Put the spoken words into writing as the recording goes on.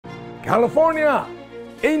California.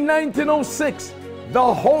 In 1906,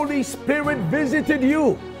 the Holy Spirit visited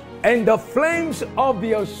you, and the flames of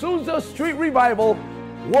the Azusa Street revival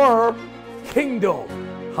were kindled.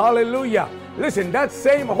 Hallelujah. Listen, that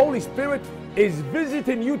same Holy Spirit is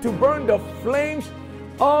visiting you to burn the flames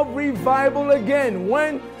of revival again.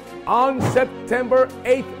 When? On September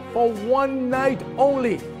 8th for one night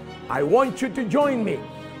only. I want you to join me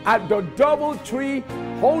at the DoubleTree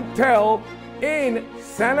Hotel in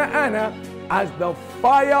Santa Ana as the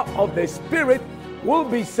fire of the Spirit will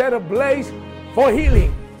be set ablaze for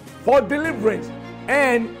healing, for deliverance,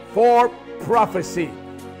 and for prophecy.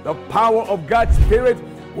 The power of God's Spirit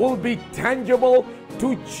will be tangible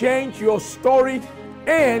to change your story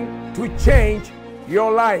and to change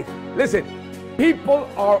your life. Listen, people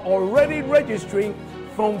are already registering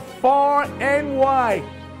from far and wide,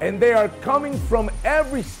 and they are coming from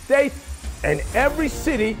every state and every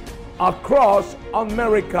city across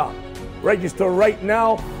America. Register right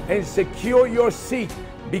now and secure your seat,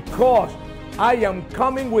 because I am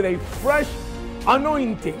coming with a fresh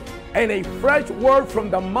anointing and a fresh word from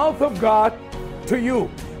the mouth of God to you.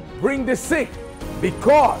 Bring the sick,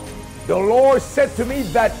 because the Lord said to me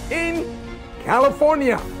that in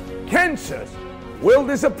California, cancers will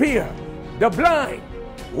disappear, the blind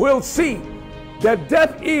will see, the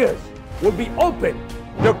deaf ears will be open,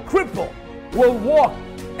 the cripple will walk,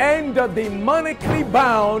 and the demonically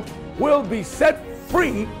bound will be set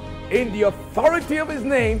free in the authority of His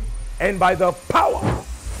name and by the power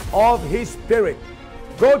of His Spirit.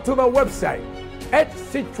 Go to the website at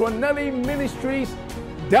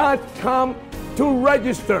CitronnelliMinistries.com to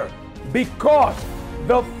register, because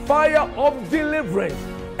the fire of deliverance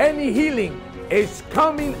and healing is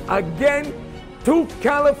coming again to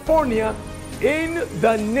California in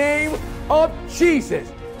the name of Jesus.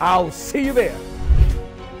 I'll see you there.